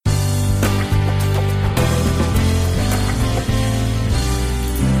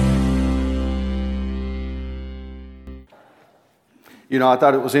I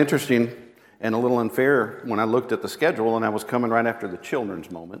thought it was interesting and a little unfair when I looked at the schedule and I was coming right after the children's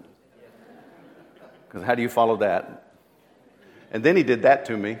moment. Because how do you follow that? And then he did that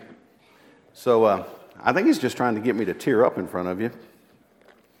to me. So I think he's just trying to get me to tear up in front of you.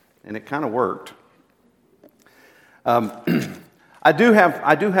 And it kind of worked. I do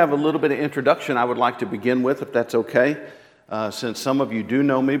have a little bit of introduction I would like to begin with, if that's okay, since some of you do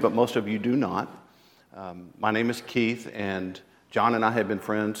know me, but most of you do not. My name is Keith, and John and I have been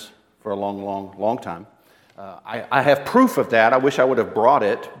friends for a long time. I have proof of that. I wish I would have brought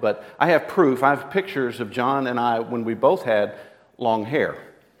it, but I have proof. I have pictures of John and I when we both had long hair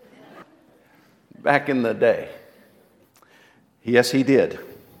back in the day. Yes, he did.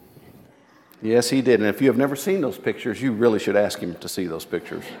 Yes, he did. And if you have never seen those pictures, you really should ask him to see those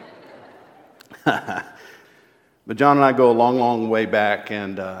pictures. But John and I go a long way back,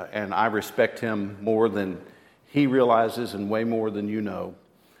 and I respect him more than he realizes and way more than you know.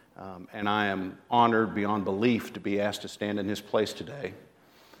 And I am honored beyond belief to be asked to stand in his place today.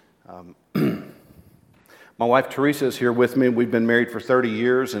 My wife Teresa is here with me. We've been married for 30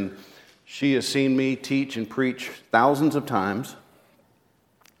 years, and she has seen me teach and preach thousands of times.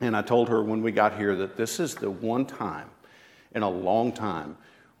 And I told her when we got here that this is the one time in a long time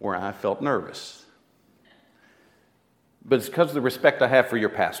where I felt nervous. But it's because of the respect I have for your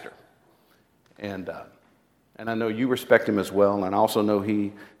pastor. And I know you respect him as well, and I also know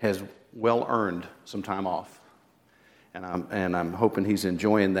he has well earned some time off. And I'm hoping he's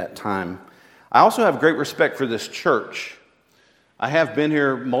enjoying that time. I also have great respect for this church. I have been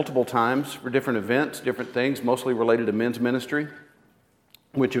here multiple times for different events, different things, mostly related to men's ministry,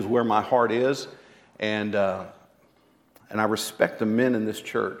 which is where my heart is. And I respect the men in this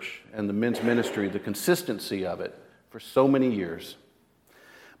church and the men's ministry, the consistency of it for so many years.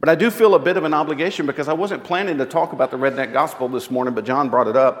 But I do feel a bit of an obligation because I wasn't planning to talk about the redneck gospel this morning, but John brought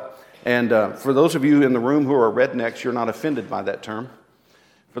it up. And for those of you in the room who are rednecks, you're not offended by that term.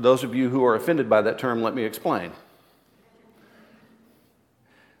 For those of you who are offended by that term, let me explain.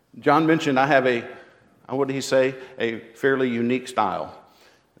 John mentioned I have what did he say? A fairly unique style.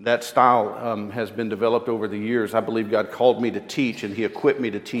 That style has been developed over the years. I believe God called me to teach, and he equipped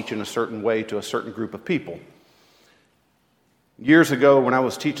me to teach in a certain way to a certain group of people. Years ago, when I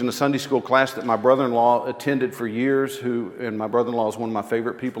was teaching a Sunday school class that my brother-in-law attended for years, and my brother-in-law is one of my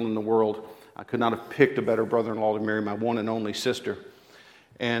favorite people in the world. I could not have picked a better brother-in-law to marry my one and only sister.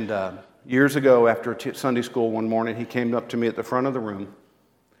 And years ago, after Sunday school one morning, he came up to me at the front of the room,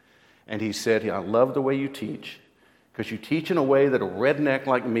 and he said, "I love the way you teach, because you teach in a way that a redneck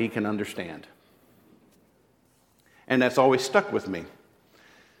like me can understand." And that's always stuck with me.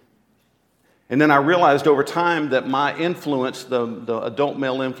 And then I realized over time that my influence, the adult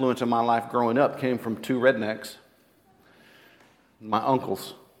male influence in my life growing up, came from two rednecks, my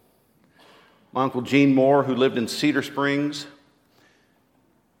uncles. My Uncle Gene Moore, who lived in Cedar Springs,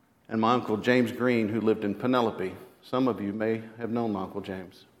 and my Uncle James Green, who lived in Penelope. Some of you may have known my Uncle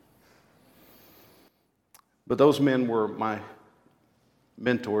James. But those men were my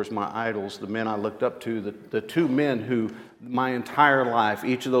mentors, my idols, the men I looked up to, the two men who my entire life,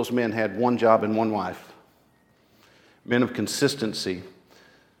 each of those men had one job and one wife. Men of consistency,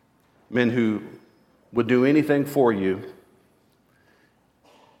 men who would do anything for you.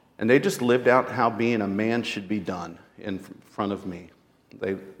 And they just lived out how being a man should be done in front of me.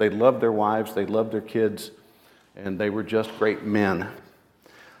 They loved their wives, they loved their kids, and they were just great men.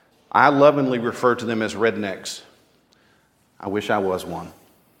 I lovingly refer to them as rednecks. I wish I was one.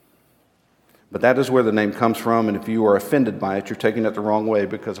 But that is where the name comes from, and if you are offended by it, you're taking it the wrong way,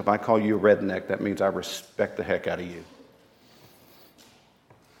 because if I call you a redneck, that means I respect the heck out of you.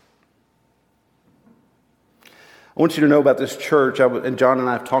 I want you to know about this church, and John and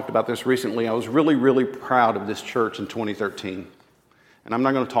I have talked about this recently. I was really proud of this church in 2013. And I'm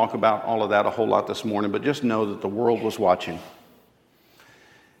not going to talk about all of that a whole lot this morning, but just know that the world was watching.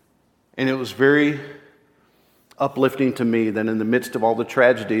 And it was very uplifting to me that in the midst of all the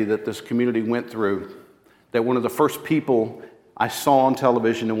tragedy that this community went through, that one of the first people I saw on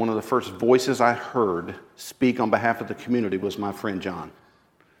television and one of the first voices I heard speak on behalf of the community was my friend John.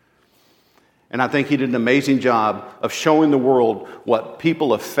 And I think he did an amazing job of showing the world what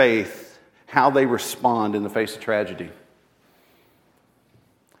people of faith, how they respond in the face of tragedy.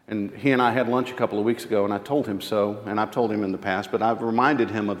 And he and I had lunch a couple of weeks ago, and I told him so, and I've told him in the past, but I've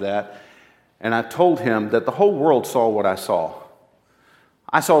reminded him of that. And I told him that the whole world saw what I saw.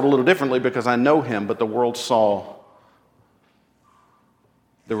 I saw it a little differently because I know him, but the world saw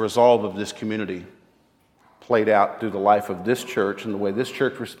the resolve of this community played out through the life of this church and the way this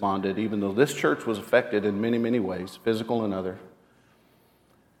church responded, even though this church was affected in many ways, physical and other.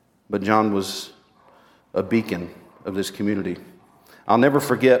 but John was a beacon of this community. I'll never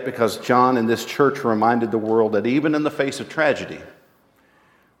forget, because John in this church reminded the world that even in the face of tragedy,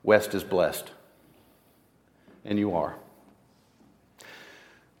 West is blessed. And you are.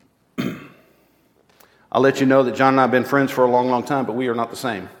 I'll let you know that John and I have been friends for a long, long time, but we are not the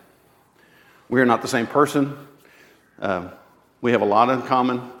same. We are not the same person. We have a lot in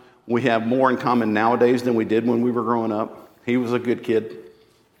common. We have more in common nowadays than we did when we were growing up. He was a good kid.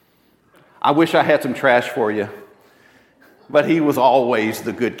 I wish I had some trash for you, but he was always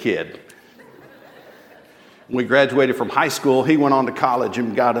the good kid. When we graduated from high school, he went on to college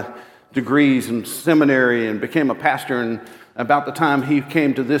and got degrees in seminary and became a pastor. And about the time he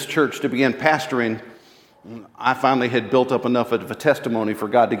came to this church to begin pastoring, I finally had built up enough of a testimony for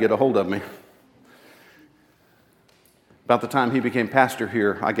God to get a hold of me. About the time he became pastor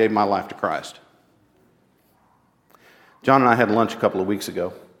here, I gave my life to Christ. John and I had lunch a couple of weeks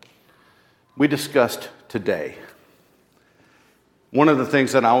ago. We discussed today. One of the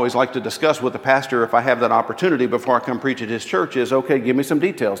things that I always like to discuss with the pastor, if I have that opportunity before I come preach at his church, is, okay, give me some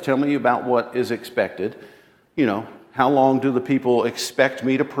details. Tell me about what is expected. You know, how long do the people expect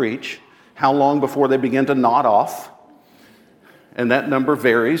me to preach? How long before they begin to nod off? And that number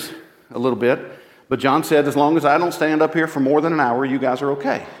varies a little bit. But John said, as long as I don't stand up here for more than an hour, you guys are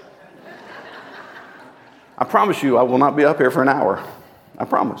okay. I promise you, I will not be up here for an hour. I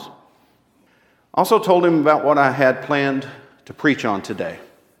promise. Also told him about what I had planned to preach on today.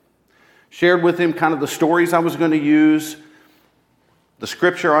 Shared with him kind of the stories I was going to use, the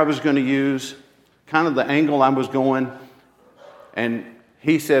scripture I was going to use, kind of the angle I was going. And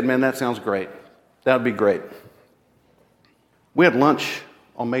he said, man, that sounds great. That would be great. We had lunch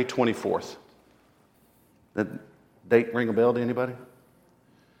on May 24th. That date ring a bell to anybody?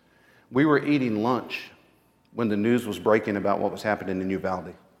 We were eating lunch when the news was breaking about what was happening in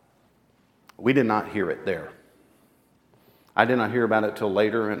Uvalde. We did not hear it there. I did not hear about it till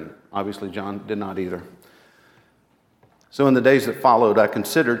later, and obviously John did not either. So in the days that followed, I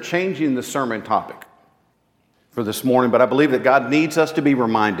considered changing the sermon topic for this morning, but I believe that God needs us to be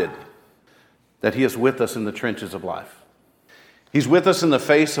reminded that He is with us in the trenches of life. He's with us in the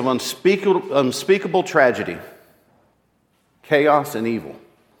face of unspeakable tragedy, chaos, and evil.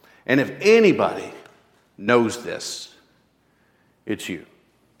 And if anybody knows this, it's you.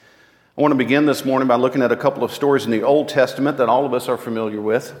 I want to begin this morning by looking at a couple of stories in the Old Testament that all of us are familiar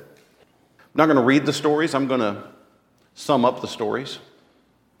with. I'm not going to read the stories. I'm going to sum up the stories.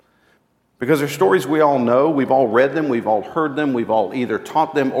 Because they're stories we all know. We've all read them. We've all heard them. We've all either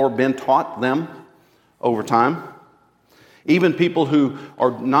taught them or been taught them over time. Even people who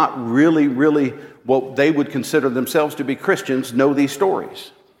are not really what they would consider themselves to be Christians know these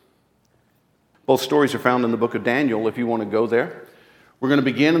stories. Both stories are found in the book of Daniel, if you want to go there. We're going to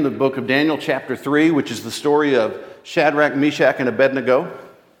begin in the book of Daniel, chapter 3, which is the story of Shadrach, Meshach, and Abednego,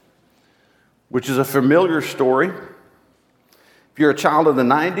 which is a familiar story. If you're a child of the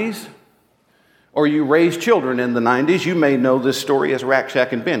 90s, or you raised children in the 90s, you may know this story as Rack,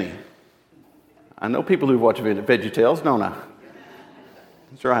 Shack, and Benny. I know people who watch VeggieTales, don't I?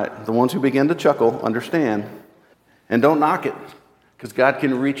 That's right. The ones who begin to chuckle understand. And don't knock it, because God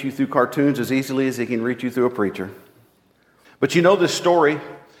can reach you through cartoons as easily as He can reach you through a preacher. But you know this story.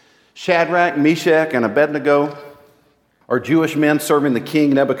 Shadrach, Meshach, and Abednego are Jewish men serving the king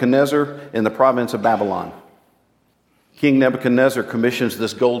Nebuchadnezzar in the province of Babylon. King Nebuchadnezzar commissions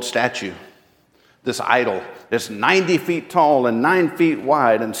this gold statue, this idol that's 90 feet tall and 9 feet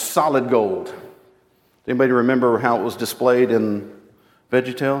wide and solid gold. Anybody remember how it was displayed in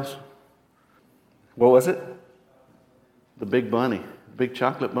VeggieTales? What was it? The big bunny, big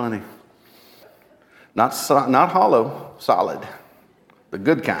chocolate bunny. Not hollow, solid, the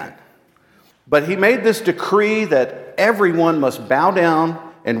good kind. But he made this decree that everyone must bow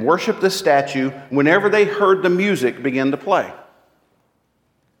down and worship this statue whenever they heard the music begin to play.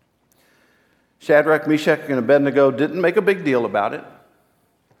 Shadrach, Meshach, and Abednego didn't make a big deal about it,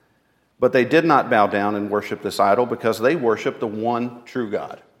 but they did not bow down and worship this idol because they worshiped the one true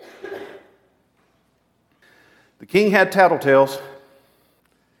God. The king had tattletales,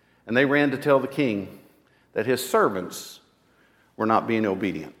 and they ran to tell the king that his servants were not being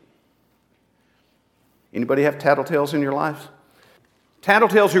obedient. Anybody have tattletales in your lives?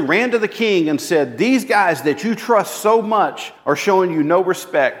 Tattletales who ran to the king and said, these guys that you trust so much are showing you no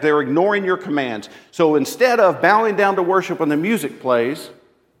respect. They're ignoring your commands. So instead of bowing down to worship when the music plays,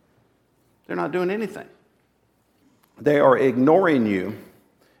 they're not doing anything. They are ignoring you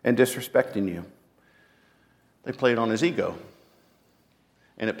and disrespecting you. They played on his ego,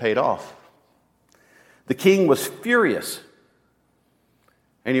 and it paid off. The king was furious.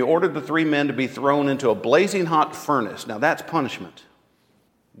 And he ordered the 3 men to be thrown into a blazing hot furnace. Now that's punishment.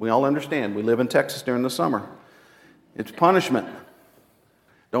 We all understand. We live in Texas during the summer. It's punishment.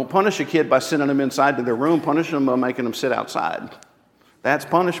 Don't punish a kid by sending them inside to their room. Punish them by making them sit outside. That's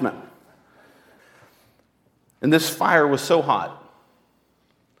punishment. And this fire was so hot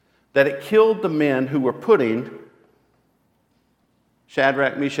that it killed the men who were putting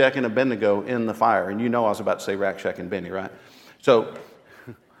Shadrach, Meshach, and Abednego in the fire. And you know I was about to say Rakshak and Benny, right? So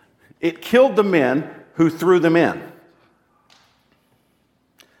it killed the men who threw them in.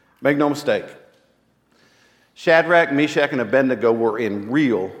 Make no mistake. Shadrach, Meshach, and Abednego were in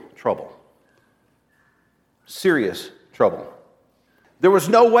real trouble. Serious trouble. There was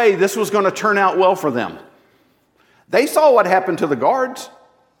no way this was going to turn out well for them. They saw what happened to the guards.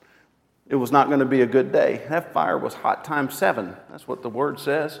 It was not going to be a good day. That fire was hot times 7. That's what the word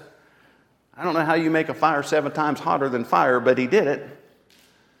says. I don't know how you make a fire 7 times hotter than fire, but he did it.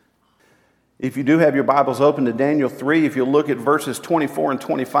 If you do have your Bibles open to Daniel 3, if you look at verses 24 and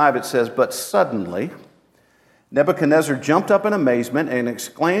 25, it says, "But suddenly Nebuchadnezzar jumped up in amazement and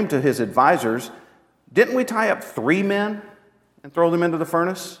exclaimed to his advisors, 'Didn't we tie up 3 men and throw them into the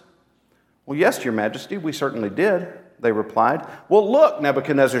furnace?' 'Well, yes, your majesty, we certainly did,' they replied. 'Well, look,'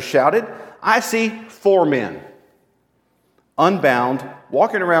 Nebuchadnezzar shouted, 'I see 4 men, unbound,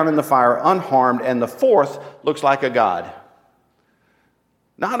 walking around in the fire unharmed, and the 4th looks like a god.'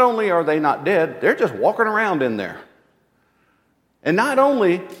 Not only are they not dead, they're just walking around in there. And not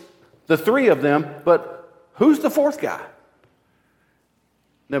only the 3 of them, but who's the 4th guy?"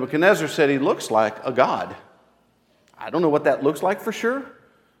 Nebuchadnezzar said he looks like a god. I don't know what that looks like for sure,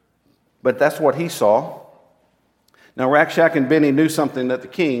 but that's what he saw. Now, Rakshak and Benny knew something that the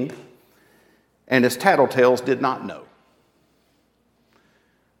king and his tattletales did not know.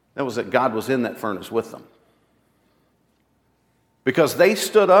 That was that God was in that furnace with them. Because they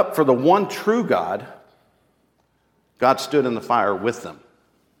stood up for the one true God, God stood in the fire with them.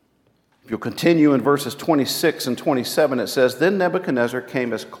 If you'll continue in verses 26 and 27, it says, "Then Nebuchadnezzar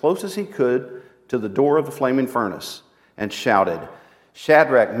came as close as he could to the door of the flaming furnace and shouted,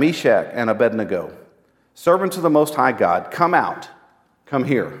 'Shadrach, Meshach, and Abednego, servants of the Most High God, come out, come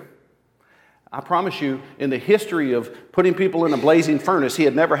here.'" I promise you, in the history of putting people in a blazing furnace, he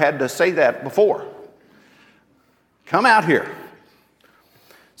had never had to say that before. Come out here.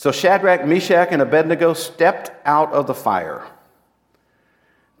 So Shadrach, Meshach, and Abednego stepped out of the fire.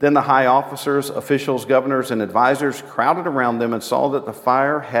 Then the high officers, officials, governors, and advisors crowded around them and saw that the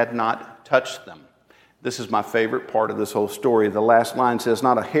fire had not touched them. This is my favorite part of this whole story. The last line says,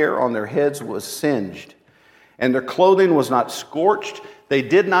 "Not a hair on their heads was singed, and their clothing was not scorched. They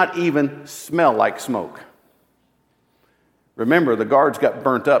did not even smell like smoke." Remember, the guards got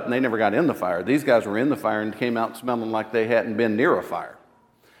burnt up and they never got in the fire. These guys were in the fire and came out smelling like they hadn't been near a fire.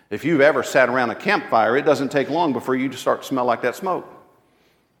 If you've ever sat around a campfire, it doesn't take long before you just start to smell like that smoke.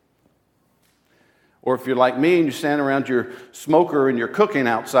 Or if you're like me and you stand around your smoker and you're cooking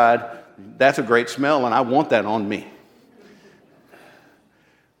outside, that's a great smell and I want that on me.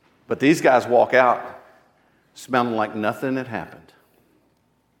 But these guys walk out smelling like nothing had happened.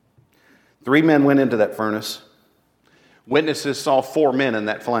 3 men went into that furnace. Witnesses saw 4 men in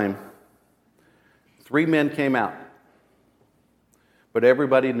that flame. 3 men came out. But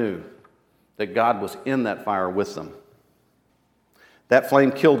everybody knew that God was in that fire with them. That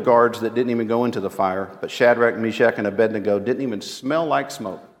flame killed guards that didn't even go into the fire, but Shadrach, Meshach, and Abednego didn't even smell like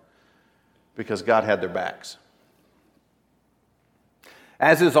smoke because God had their backs.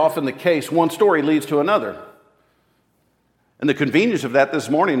 As is often the case, one story leads to another. And the convenience of that this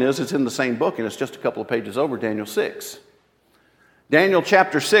morning is it's in the same book and it's just a couple of pages over, Daniel 6. Daniel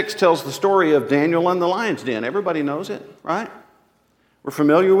chapter 6 tells the story of Daniel and the lion's den. Everybody knows it, right? We're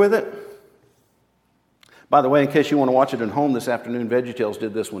familiar with it. By the way, in case you want to watch it at home this afternoon, VeggieTales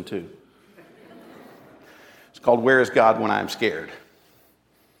did this one too. It's called "Where is God When I Am Scared?"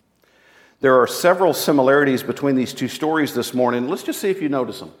 There are several similarities between these 2 stories this morning. Let's just see if you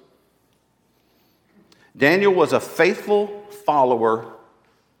notice them. Daniel was a faithful follower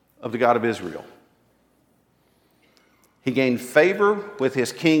of the God of Israel. He gained favor with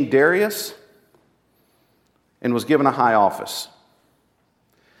his king Darius and was given a high office.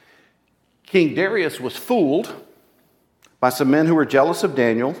 King Darius was fooled by some men who were jealous of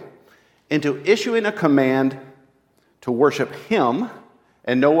Daniel into issuing a command to worship him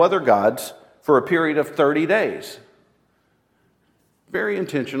and no other gods for a period of 30 days. Very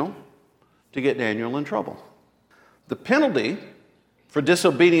intentional to get Daniel in trouble. The penalty for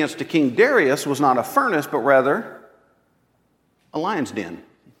disobedience to King Darius was not a furnace, but rather a lion's den.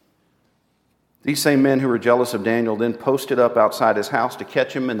 These same men who were jealous of Daniel then posted up outside his house to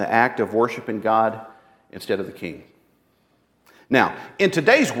catch him in the act of worshiping God instead of the king. Now, in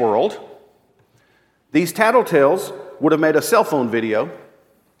today's world, these tattletales would have made a cell phone video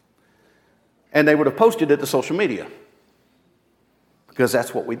and they would have posted it to social media, because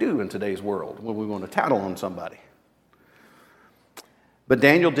that's what we do in today's world when we want to tattle on somebody. But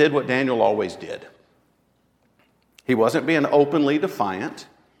Daniel did what Daniel always did. He wasn't being openly defiant.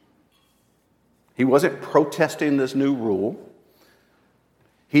 He wasn't protesting this new rule.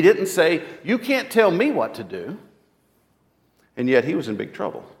 He didn't say, "You can't tell me what to do." And yet he was in big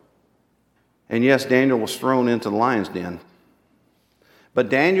trouble. And yes, Daniel was thrown into the lion's den. But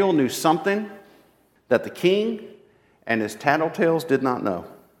Daniel knew something that the king and his tattletales did not know.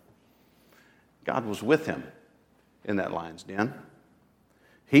 God was with him in that lion's den.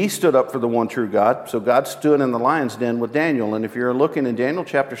 He stood up for the one true God, so God stood in the lion's den with Daniel. And if you're looking in Daniel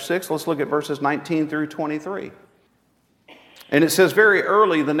chapter 6, let's look at verses 19 through 23. And it says, very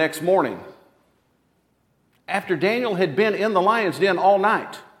early the next morning, after Daniel had been in the lion's den all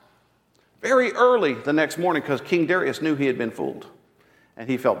night, very early the next morning, because King Darius knew he had been fooled, and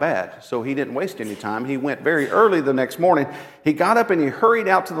he felt bad, so he didn't waste any time. He went very early the next morning. He got up and he hurried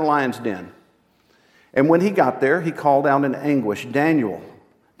out to the lion's den. And when he got there, he called out in anguish, Daniel,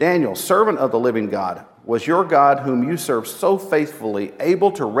 servant of the living God, was your God whom you serve so faithfully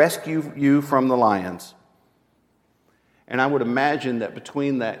able to rescue you from the lions? And I would imagine that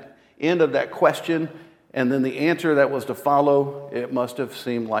between that end of that question and then the answer that was to follow, it must have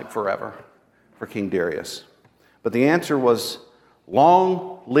seemed like forever for King Darius. But the answer was,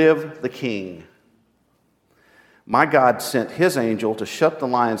 long live the king. My God sent his angel to shut the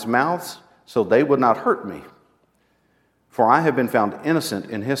lions' mouths so they would not hurt me. For I have been found innocent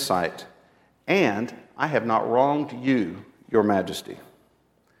in his sight, and I have not wronged you, your majesty.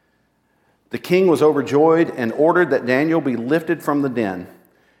 The king was overjoyed and ordered that Daniel be lifted from the den.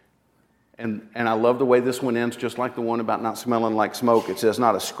 And I love the way this one ends, just like the one about not smelling like smoke. It says,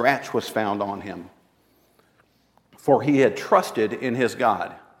 not a scratch was found on him, for he had trusted in his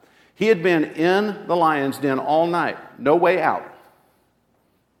God. He had been in the lion's den all night, no way out.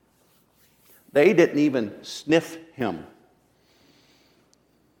 They didn't even sniff him.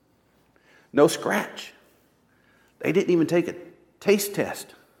 No scratch. They didn't even take a taste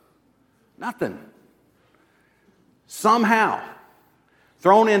test. Nothing. Somehow,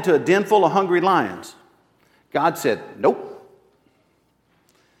 thrown into a den full of hungry lions, God said, nope.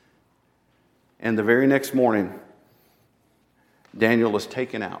 And the very next morning, Daniel was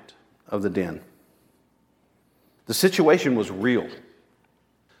taken out of the den. The situation was real.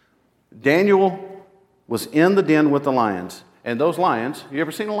 Daniel was in the den with the lions. And those lions, you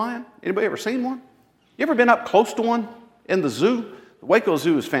ever seen a lion? Anybody ever seen one? You ever been up close to one in the zoo? The Waco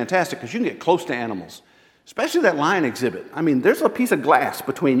Zoo is fantastic because you can get close to animals, especially that lion exhibit. I mean, there's a piece of glass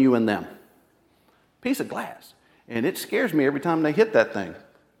between you and them. Piece of glass. And it scares me every time they hit that thing.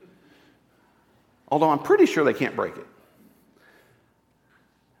 Although I'm pretty sure they can't break it.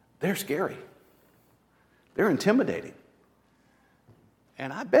 They're scary. They're intimidating.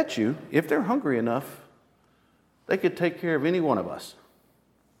 And I bet you, if they're hungry enough, they could take care of any one of us.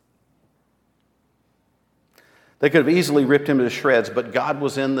 They could have easily ripped him to shreds, but God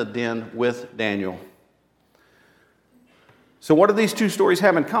was in the den with Daniel. So what do these two stories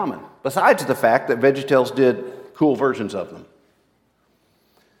have in common, besides the fact that VeggieTales did cool versions of them?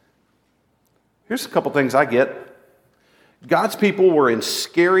 Here's a couple things I get. God's people were in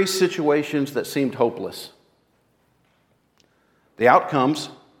scary situations that seemed hopeless. The outcomes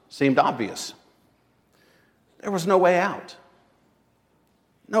seemed obvious. There was no way out.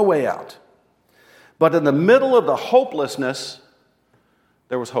 No way out. But in the middle of the hopelessness,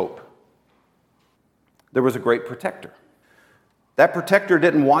 there was hope. There was a great protector. That protector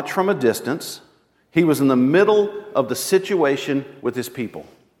didn't watch from a distance. He was in the middle of the situation with his people.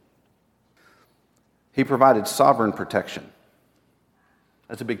 He provided sovereign protection.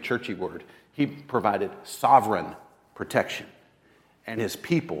 That's a big churchy word. He provided sovereign protection. And his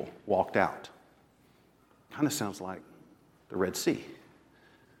people walked out. Kind of sounds like the Red Sea.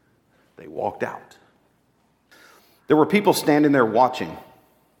 They walked out. There were people standing there watching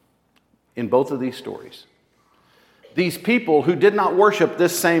in both of these stories. These people who did not worship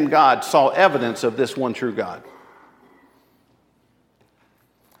this same God saw evidence of this one true God.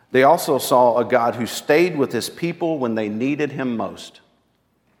 They also saw a God who stayed with his people when they needed him most.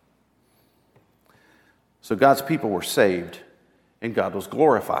 So God's people were saved and God was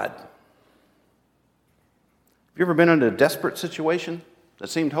glorified. Have you ever been in a desperate situation that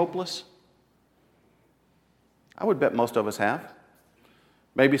seemed hopeless? I would bet most of us have.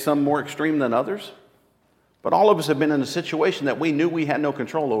 Maybe some more extreme than others. But all of us have been in a situation that we knew we had no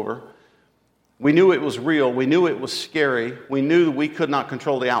control over. We knew it was real. We knew it was scary. We knew we could not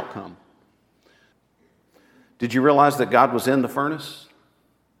control the outcome. Did you realize that God was in the furnace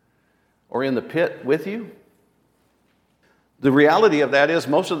or in the pit with you? The reality of that is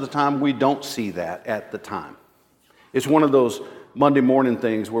most of the time we don't see that at the time. It's one of those Monday morning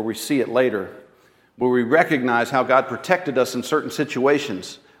things where we see it later, where we recognize how God protected us in certain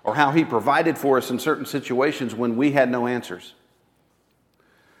situations or how He provided for us in certain situations when we had no answers.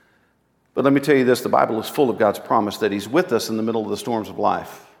 But let me tell you this, the Bible is full of God's promise that He's with us in the middle of the storms of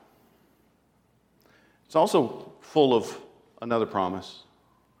life. It's also full of another promise.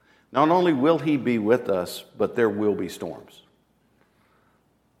 Not only will He be with us, but there will be storms.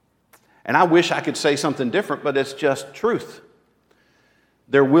 And I wish I could say something different, but it's just truth.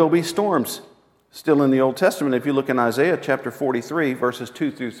 There will be storms still in the Old Testament. If you look in Isaiah chapter 43, verses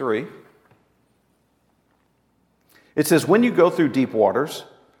 2 through 3, it says, "When you go through deep waters,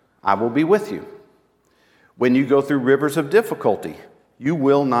 I will be with you. When you go through rivers of difficulty, you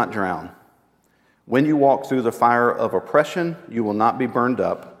will not drown. When you walk through the fire of oppression, you will not be burned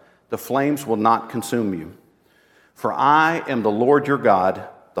up. The flames will not consume you. For I am the Lord your God,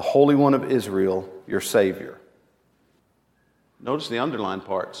 the Holy One of Israel, your Savior." Notice the underlined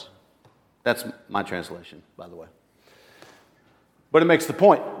parts. That's my translation, by the way. But it makes the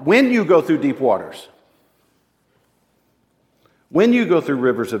point. When you go through deep waters, when you go through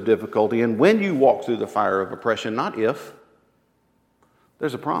rivers of difficulty, and when you walk through the fire of oppression, not if,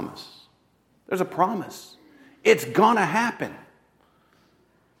 there's a promise. There's a promise. It's gonna happen.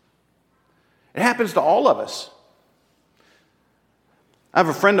 It happens to all of us. I have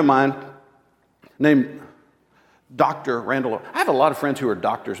a friend of mine named Dr. Randall. I have a lot of friends who are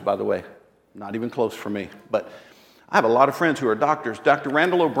doctors, by the way. Not even close for me, but I have a lot of friends who are doctors. Dr.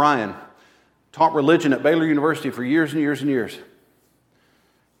 Randall O'Brien taught religion at Baylor University for years and years and years.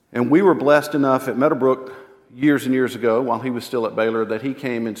 And we were blessed enough at Meadowbrook years and years ago, while he was still at Baylor, that he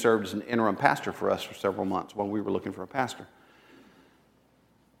came and served as an interim pastor for us for several months while we were looking for a pastor.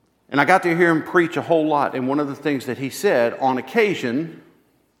 And I got to hear him preach a whole lot. And one of the things that he said on occasion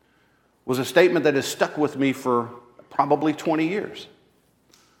was a statement that has stuck with me for probably 20 years.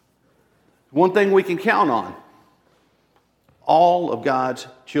 One thing we can count on: all of God's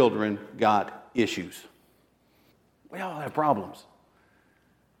children got issues. We all have problems.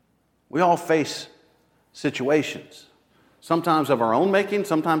 We all face situations, sometimes of our own making,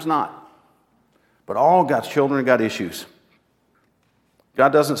 sometimes not. But all God's children got issues.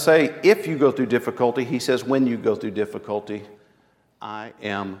 God doesn't say if you go through difficulty, He says when you go through difficulty, I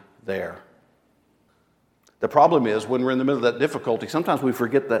am there. The problem is when we're in the middle of that difficulty, sometimes we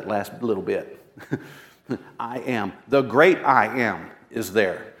forget that last little bit. I am. The great I am is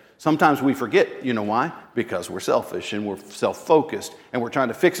there. Sometimes we forget, you know why? Because we're selfish and we're self-focused and we're trying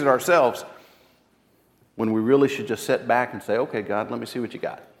to fix it ourselves, when we really should just sit back and say, okay, God, let me see what you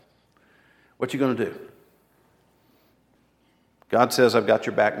got. What you going to do? God says, I've got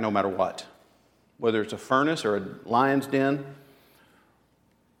your back no matter what. Whether it's a furnace or a lion's den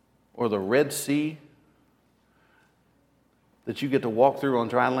or the Red Sea that you get to walk through on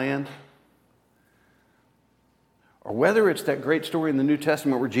dry land, or whether it's that great story in the New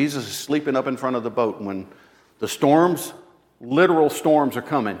Testament where Jesus is sleeping up in front of the boat when the storms, literal storms, are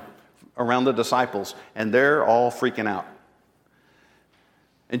coming around the disciples and they're all freaking out.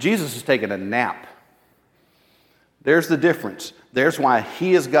 And Jesus is taking a nap. There's the difference. There's why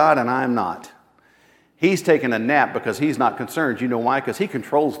He is God and I am not. He's taking a nap because He's not concerned. You know why? Because He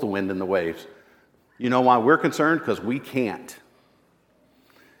controls the wind and the waves. You know why we're concerned? Because we can't.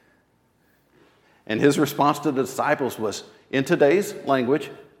 And His response to the disciples was, in today's language,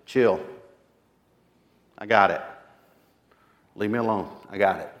 chill. I got it. Leave me alone. I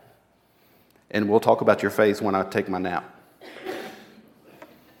got it. And we'll talk about your faith when I take my nap.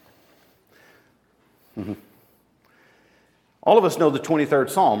 Mm-hmm. All of us know the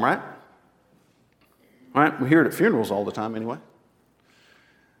 23rd Psalm, right? Right? We hear it at funerals all the time anyway.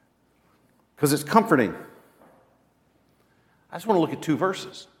 Because it's comforting. I just want to look at two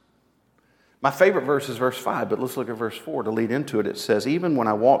verses. My favorite verse is verse 5, but let's look at verse 4 to lead into it. It says, even when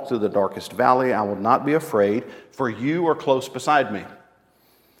I walk through the darkest valley, I will not be afraid, for you are close beside me.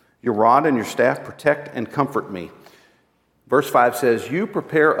 Your rod and your staff protect and comfort me. Verse 5 says, you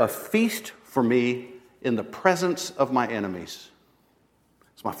prepare a feast for me in the presence of my enemies.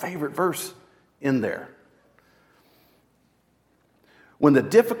 It's my favorite verse in there. When the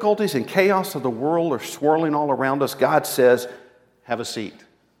difficulties and chaos of the world are swirling all around us, God says, have a seat.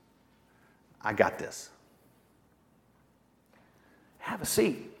 I got this. have a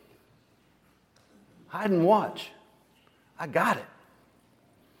seat. Hide and watch. I got it.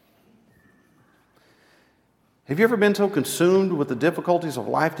 Have you ever been so consumed with the difficulties of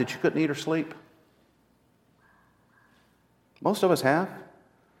life that you couldn't eat or sleep? Most of us have.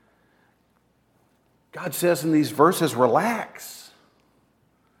 God says in these verses, relax.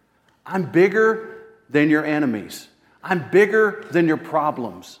 I'm bigger than your enemies. I'm bigger than your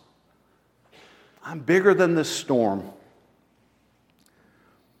problems. I'm bigger than this storm.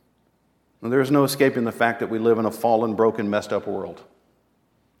 And there's no escaping the fact that we live in a fallen, broken, messed up world.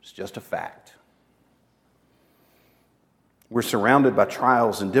 It's just a fact. We're surrounded by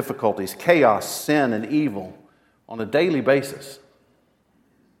trials and difficulties, chaos, sin, and evil on a daily basis.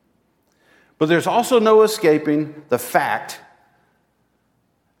 But there's also no escaping the fact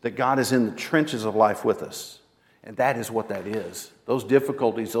that God is in the trenches of life with us. And that is what that is. Those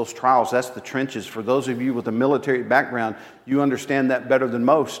difficulties, those trials, that's the trenches. For those of you with a military background, you understand that better than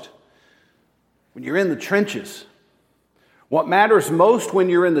most. When you're in the trenches, what matters most when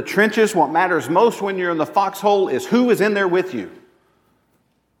you're in the trenches, what matters most when you're in the foxhole is who is in there with you.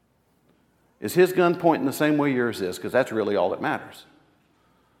 Is his gun pointing the same way yours is? Because that's really all that matters.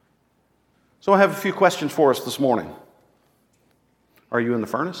 So I have a few questions for us this morning. Are you in the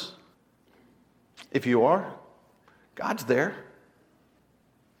furnace? If you are, God's there.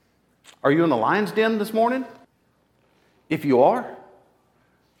 Are you in the lion's den this morning? If you are,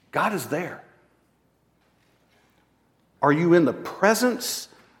 God is there. Are you in the presence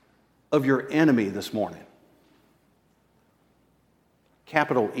of your enemy this morning?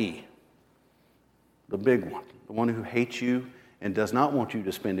 Capital E, the big one, the one who hates you and does not want you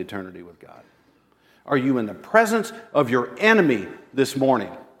to spend eternity with God. Are you in the presence of your enemy this morning?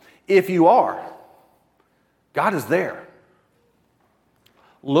 If you are, God is there.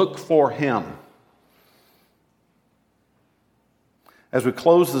 Look for him. As we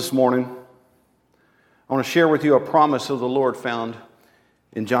close this morning, I want to share with you a promise of the Lord found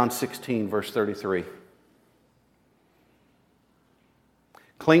in John 16, verse 33.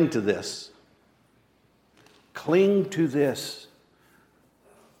 Cling to this. Cling to this.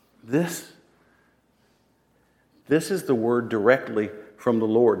 This is the word directly from the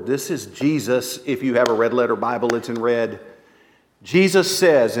Lord. This is Jesus. If you have a red letter Bible, it's in red. Jesus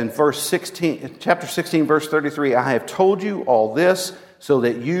says in chapter 16, verse 33, I have told you all this so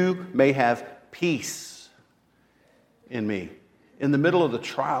that you may have peace in me. In the middle of the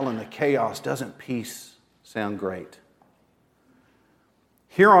trial and the chaos, doesn't peace sound great?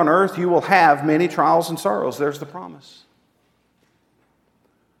 Here on earth you will have many trials and sorrows. There's the promise.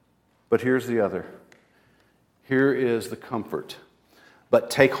 But here's the other. Here is the comfort. But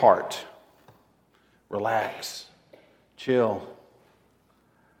take heart. Relax. Chill.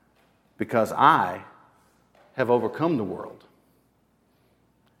 Because I have overcome the world.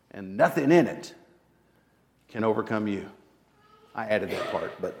 And nothing in it can overcome you. I added that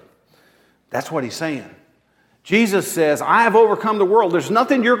part, but that's what he's saying. Jesus says, I have overcome the world. There's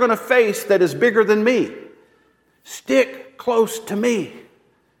nothing you're going to face that is bigger than me. Stick close to me,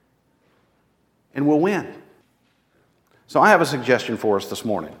 and we'll win. So I have a suggestion for us this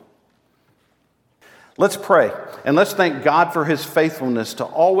morning. Let's pray, and let's thank God for his faithfulness to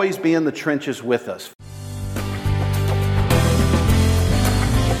always be in the trenches with us.